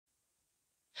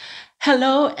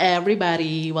Hello,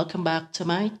 everybody. Welcome back to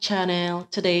my channel.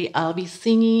 Today, I'll be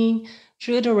singing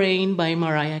Through the Rain by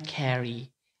Mariah Carey.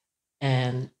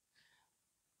 And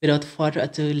without further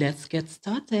ado, let's get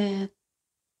started.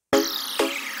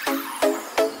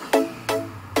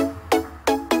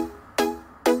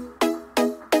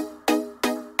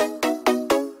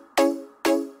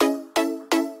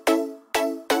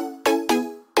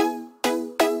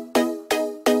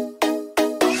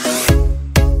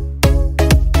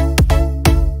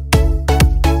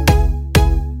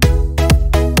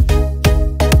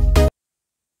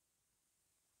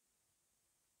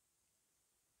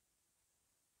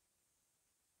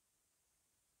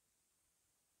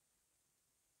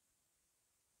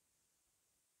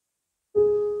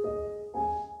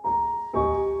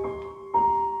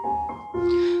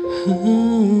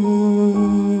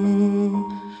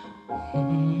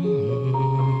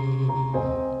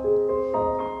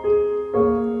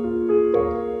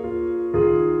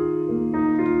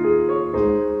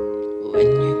 When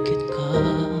you get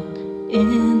caught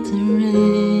in the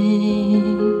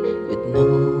rain with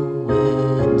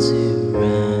nowhere to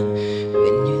run,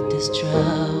 when you're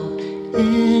distraught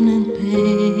and in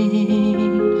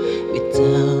pain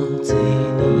without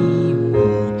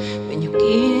anyone, when you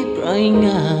keep crying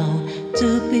out to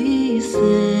be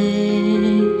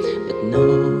saved, but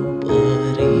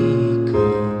nobody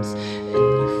comes, and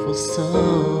you feel so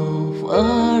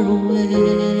far away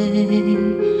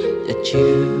that you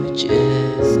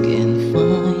just can't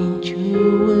find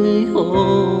your way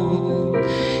home.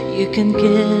 You can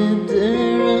get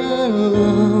there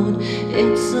alone,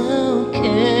 it's okay.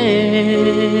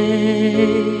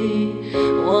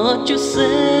 What you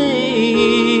say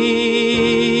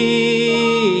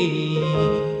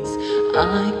is,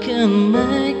 I can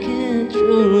make it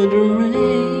through the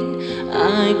rain,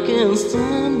 I can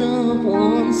stand up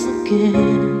once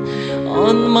again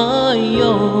on my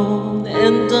own,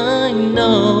 and I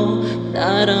know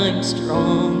that I'm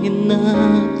strong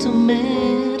enough to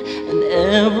meet. And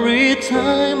every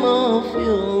time I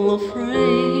feel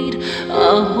afraid,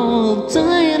 I hold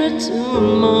tighter to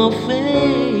my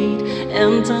fate,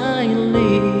 and I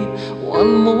live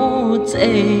one more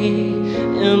day,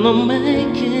 and I'll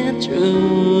make it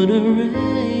through the rain.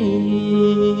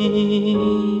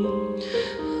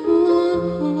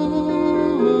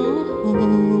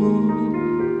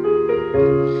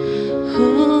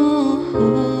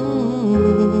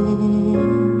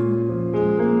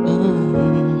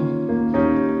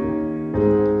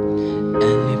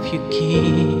 And if you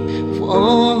keep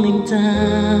falling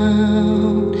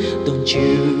down, don't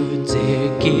you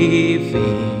dare give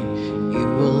in. You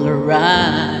will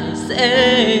arise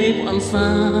safe and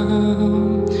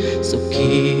sound. So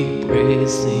keep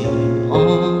pressing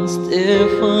on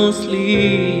steadfastly,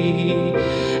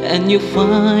 and you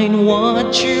find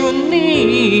what you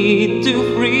need to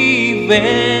prevail.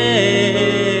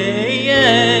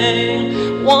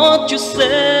 What you say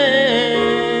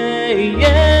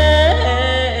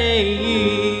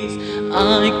is,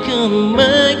 I can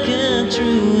make it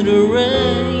through the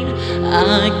rain,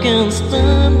 I can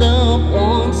stand up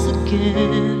once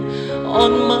again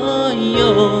on my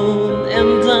own,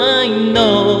 and I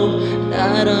know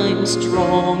that I'm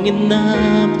strong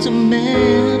enough to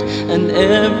mend. And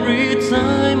every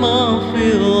time I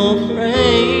feel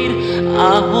afraid,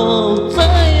 I hold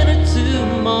tighter to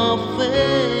my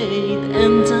faith,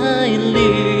 and I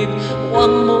live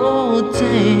one more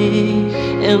day,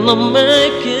 and I'll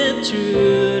make it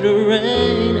through the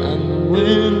rain. And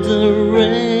when the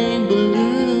rain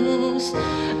blues,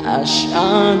 our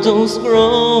shadows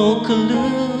grow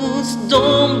close,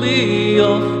 don't be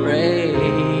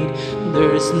afraid.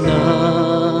 There's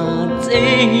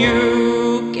nothing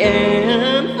you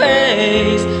can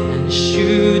face, and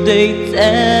should they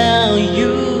tell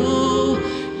you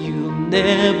you'll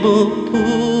never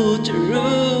put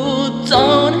through,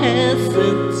 don't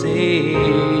hesitate.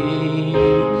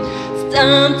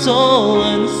 Stand tall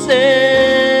and say,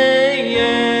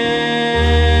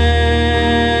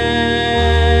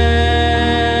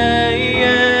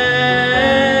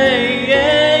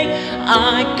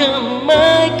 I can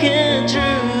make it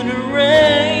through the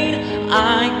rain,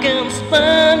 I can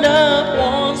stand up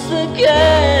once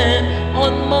again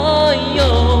on my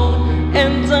own,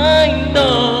 and I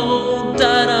know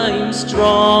that I'm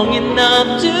strong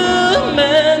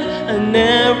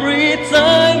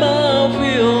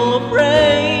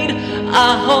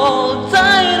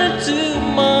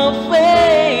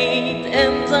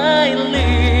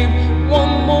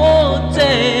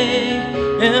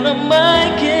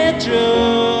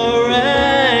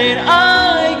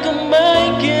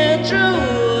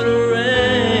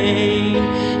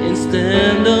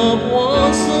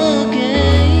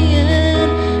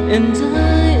And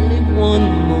I live one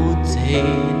more day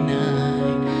and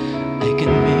night. I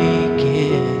can make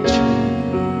it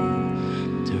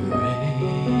through the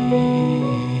rain.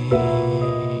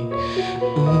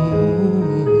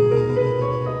 Ooh,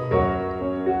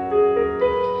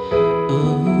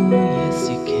 oh yes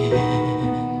you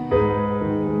can.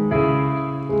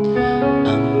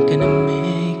 I'm gonna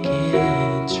make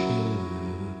it through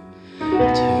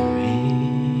the rain.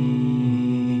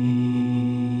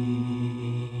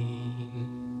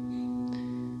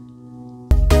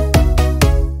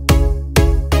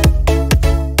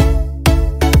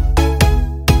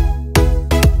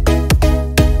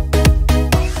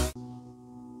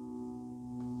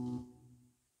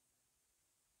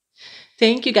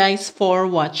 Thank you guys for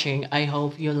watching. I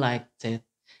hope you liked it.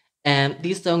 And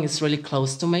this song is really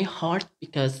close to my heart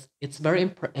because it's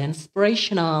very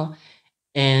inspirational,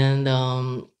 and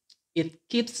it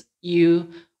keeps you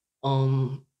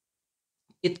um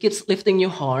it keeps lifting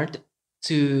your heart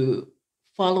to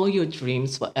follow your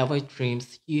dreams, whatever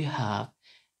dreams you have.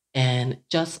 And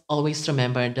just always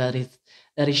remember that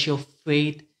is your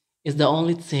faith is the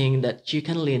only thing that you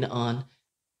can lean on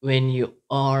when you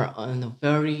are on a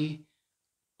very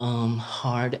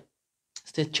hard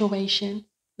situation.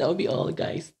 That will be all,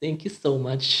 guys. Thank you so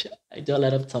much. I do a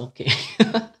lot of talking.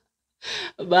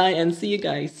 Bye, and see you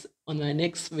guys on my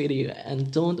next video.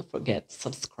 And don't forget to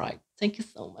subscribe. Thank you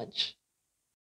so much.